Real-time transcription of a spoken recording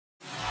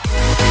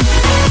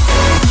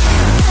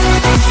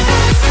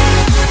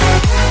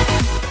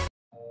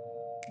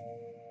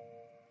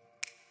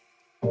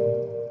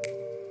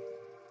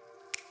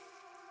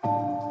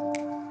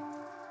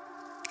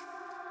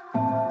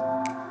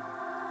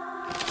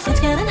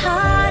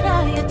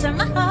tear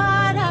my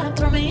heart up,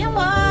 throw me in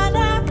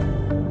water.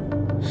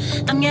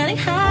 I'm getting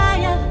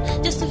higher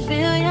just to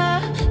feel ya,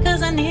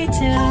 cause I need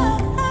to.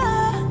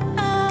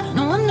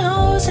 No one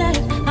knows it,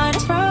 heart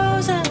is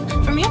frozen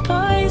from your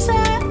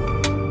poison.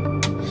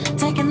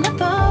 Taking the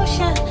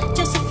potion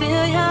just to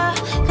feel ya,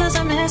 cause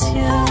I miss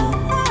you.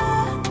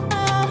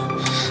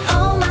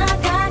 Oh my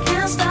God,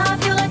 can't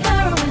stop you like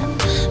heroin.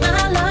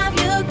 My love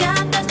you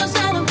got, there's no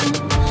settlement.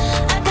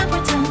 I can't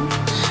pretend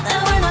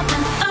that we're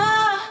nothing.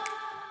 Oh,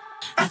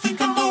 I think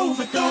I'm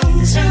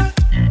overdosing.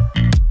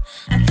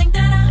 I think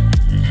that I'm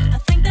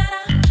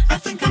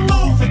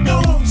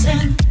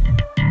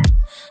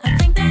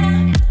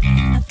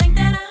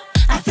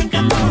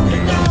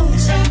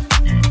overdosing.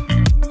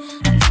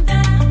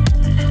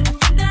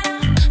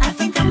 I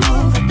think that I'm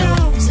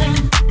overdosing.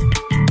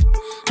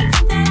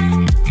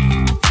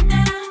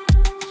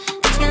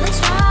 It's getting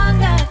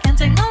stronger, can't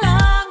take no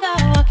longer.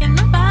 Walking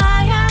on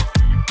fire.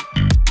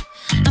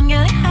 I'm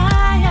getting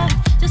higher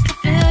just to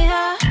feel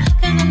ya,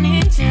 cause I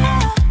need to.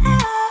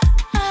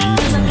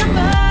 Feels like I'm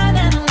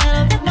burning a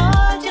little bit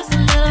more, just a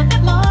little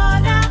bit more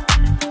now.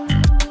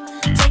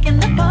 Taking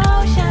the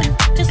potion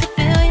just to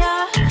feel ya,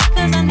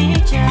 cause I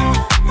need ya.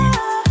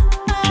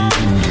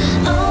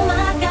 Oh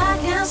my God,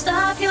 can't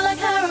stop you like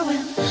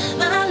heroin.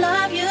 My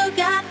love you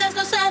got, there's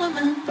no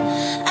settlement.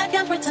 I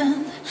can't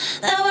pretend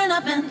that we're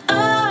not meant.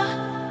 Oh,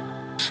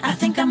 I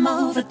think I'm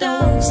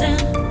overdosing.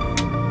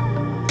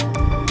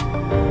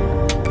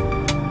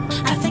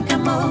 I think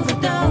I'm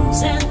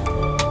overdosing.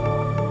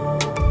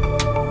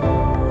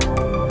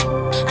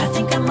 I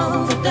think I'm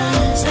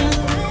overdosing.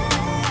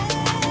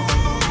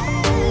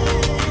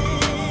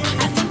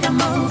 I think I'm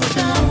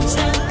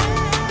overdosing.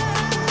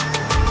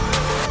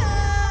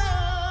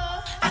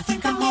 I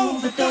think I'm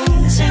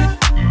overdosing.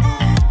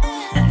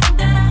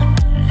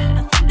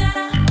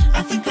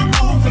 I think I'm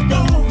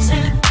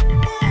overdosing.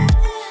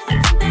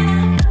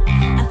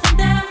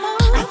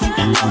 I think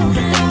I'm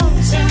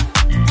overdosing.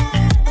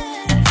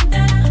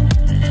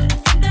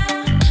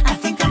 I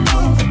think I'm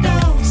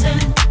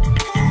overdosing.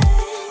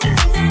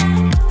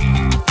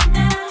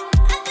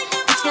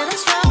 It's getting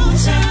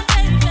stronger.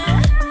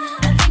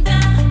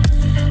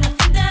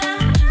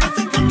 I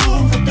think I'm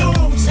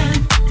overdosing.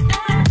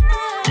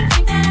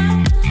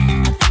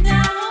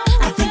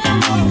 I think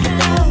I'm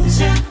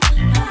overdosing.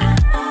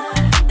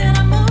 That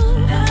I'm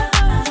overdosing.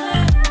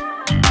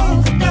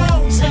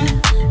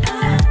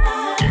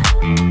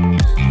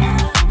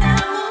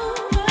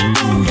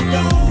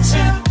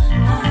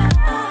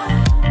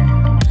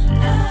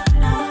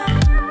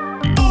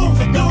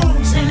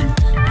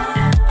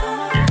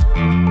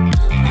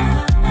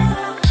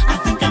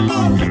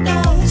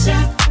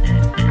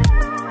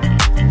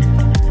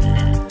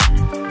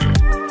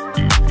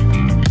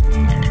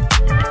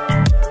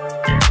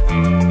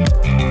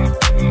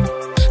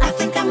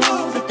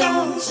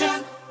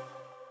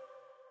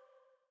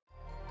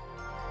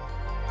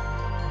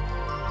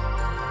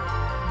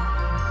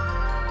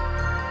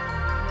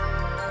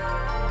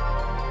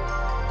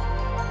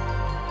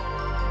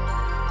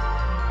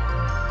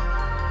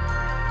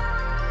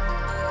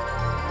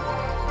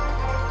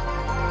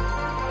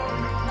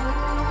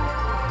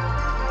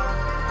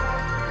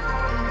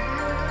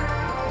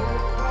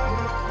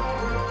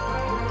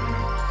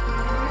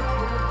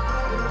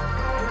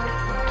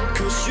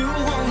 Cause you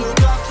won't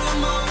look after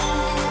my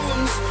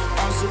wounds.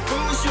 I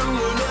suppose you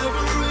will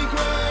never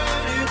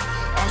regret it.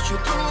 I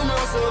should throw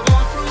myself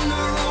out from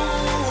the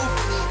roof.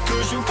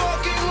 Cause you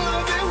fucking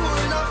love it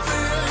when I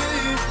feel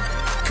it.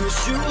 Cause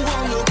you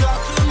won't look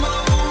after my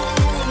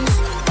wounds.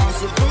 I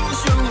suppose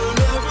you will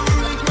never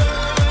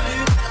regret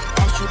it.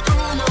 I should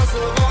throw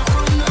myself out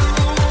from the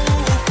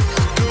roof.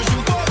 Cause you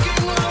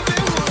fucking love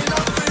it when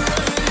I feel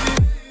it.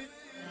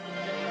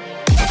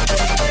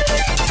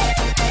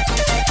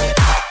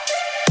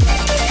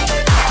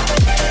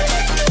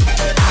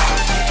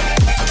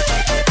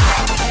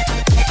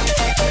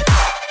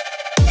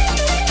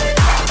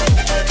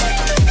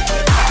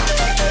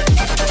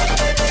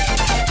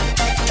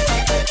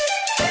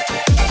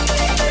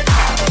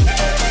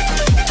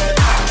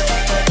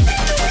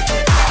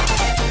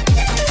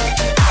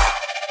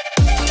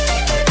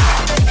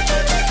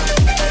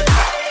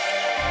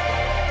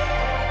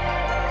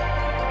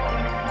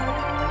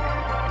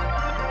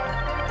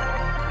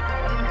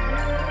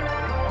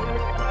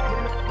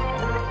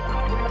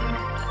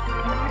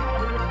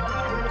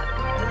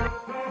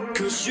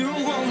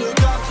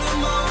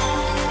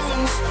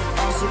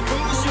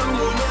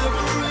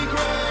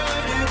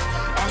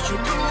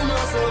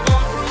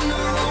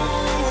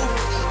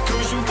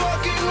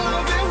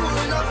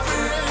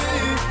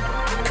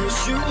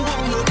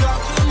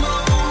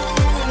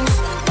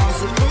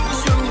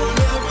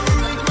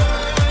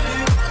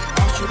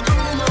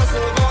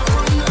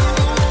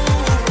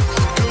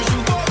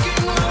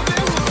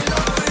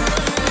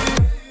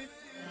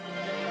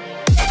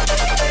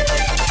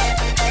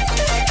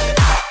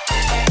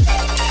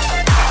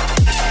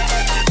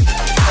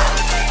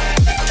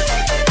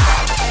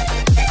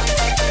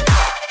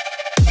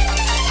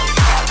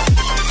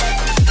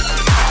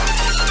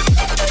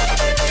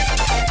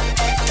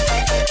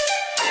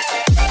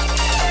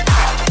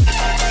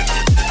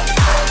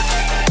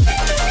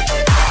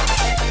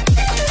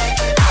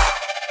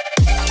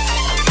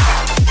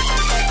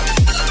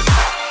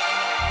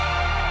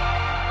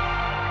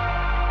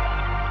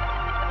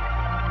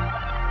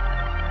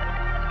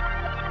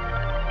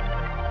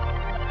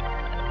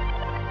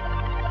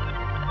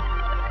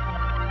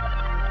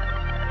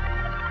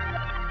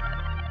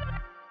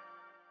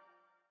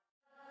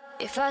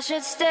 If I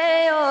should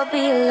stay or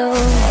be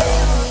alone,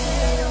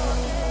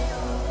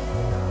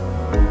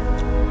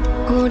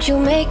 won't you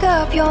make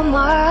up your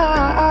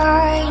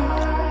mind?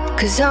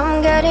 'Cause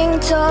I'm getting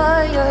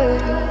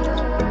tired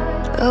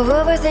of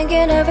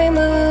overthinking every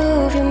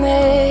move you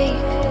make,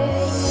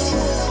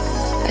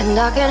 and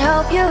I can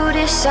help you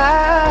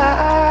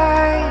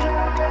decide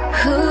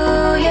who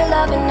you're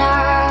loving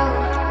now,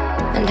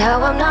 and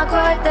how I'm not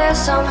quite there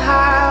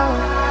somehow.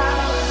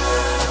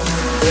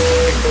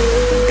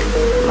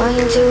 My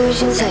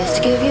intuition says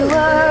to give you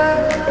up,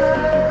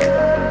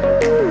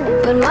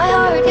 but my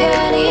heart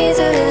can't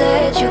easily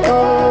let you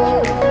go.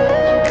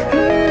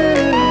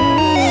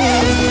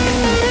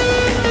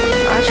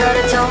 I try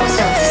to tell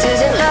myself this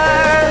isn't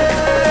love,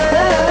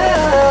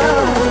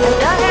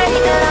 and I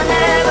hate that I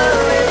never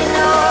really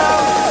know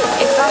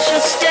if I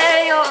should stay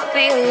or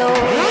be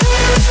alone.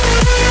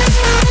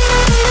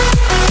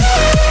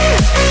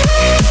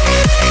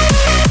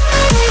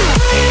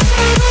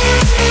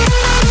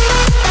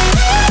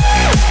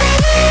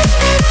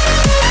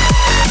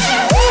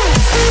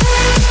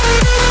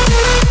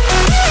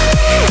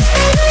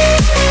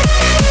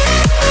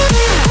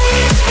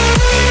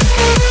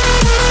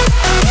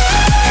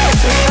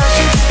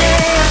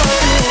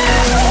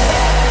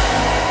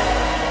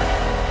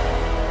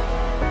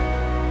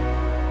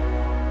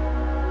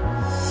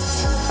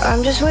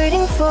 I'm just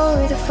waiting for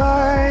the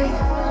fight,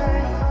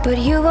 but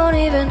you won't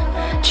even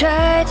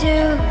try to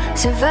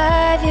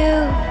survive. You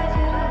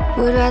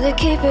would rather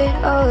keep it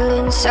all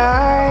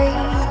inside,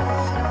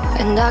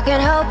 and I can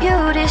help you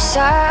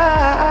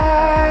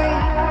decide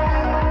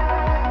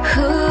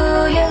who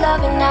you're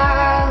loving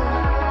now,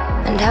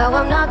 and how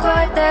I'm not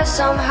quite there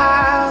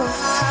somehow.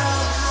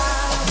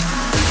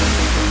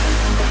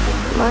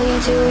 My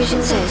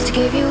intuition says to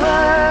give you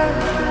up,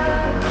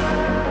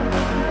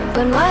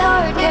 but my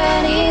heart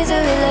can't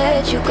easily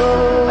let you go.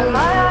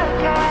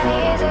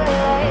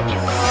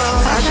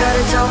 I try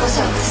to tell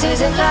myself this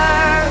isn't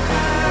love,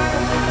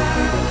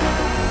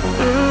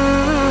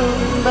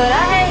 but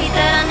I hate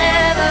that I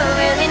never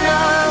really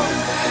know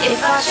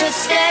if I should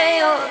stay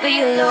or be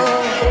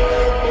alone.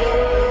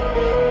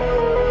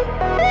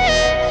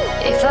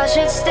 If I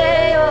should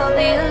stay or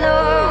be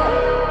alone.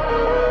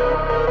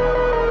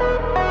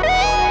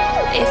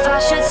 If I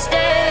should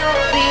stay or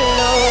be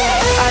alone.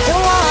 I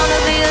don't wanna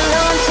be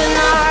alone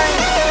tonight.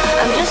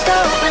 I'm just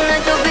hoping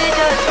that you'll be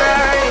just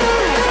right,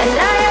 and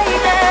I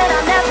hate that I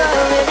never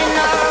really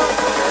know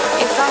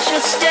if I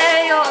should stay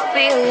or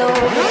be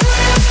alone.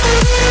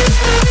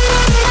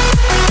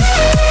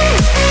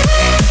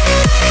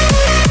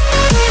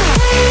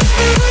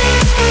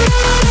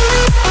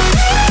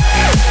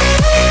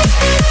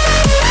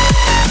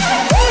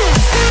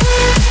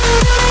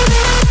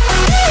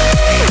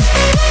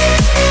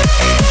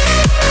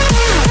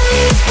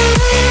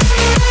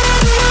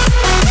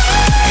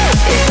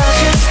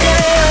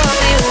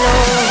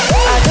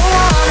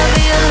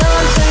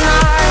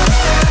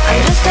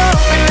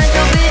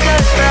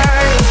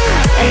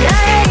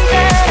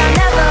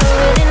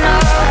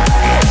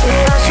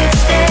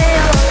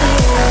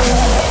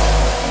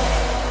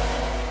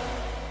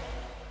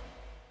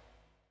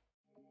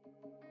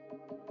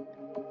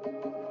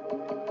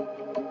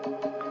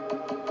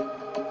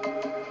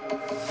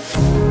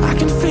 I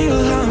can feel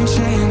how I'm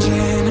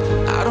changing.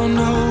 I don't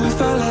know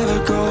if I'll ever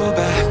go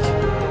back.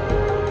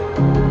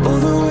 All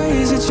the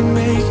ways that you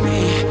make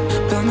me,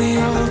 build me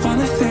up on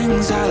the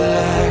things I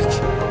lack.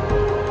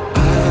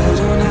 I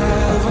don't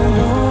ever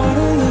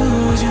wanna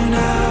lose you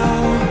now,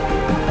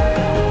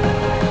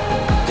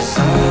 'cause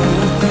I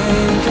don't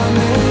think I'll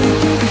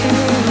make it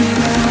hear me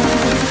now.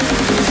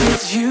 'Cause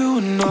it's you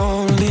and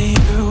only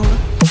you.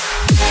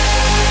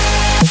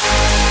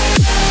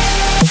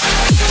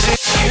 'Cause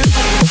it's you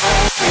and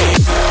only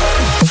you.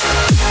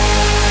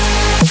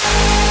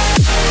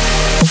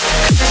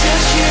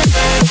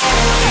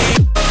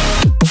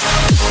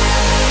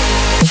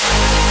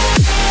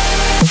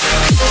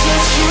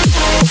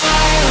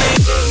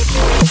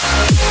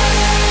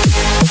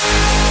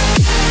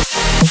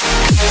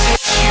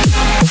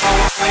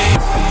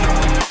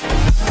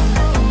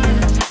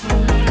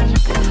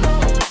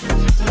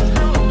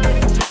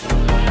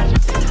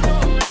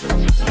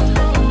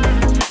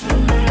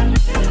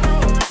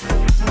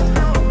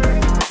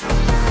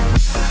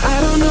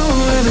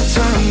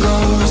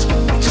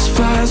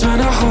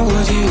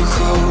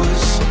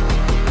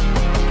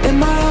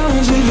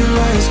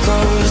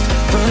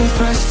 For the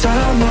first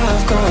time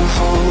I've got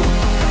hope.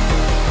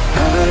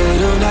 I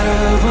don't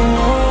ever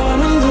want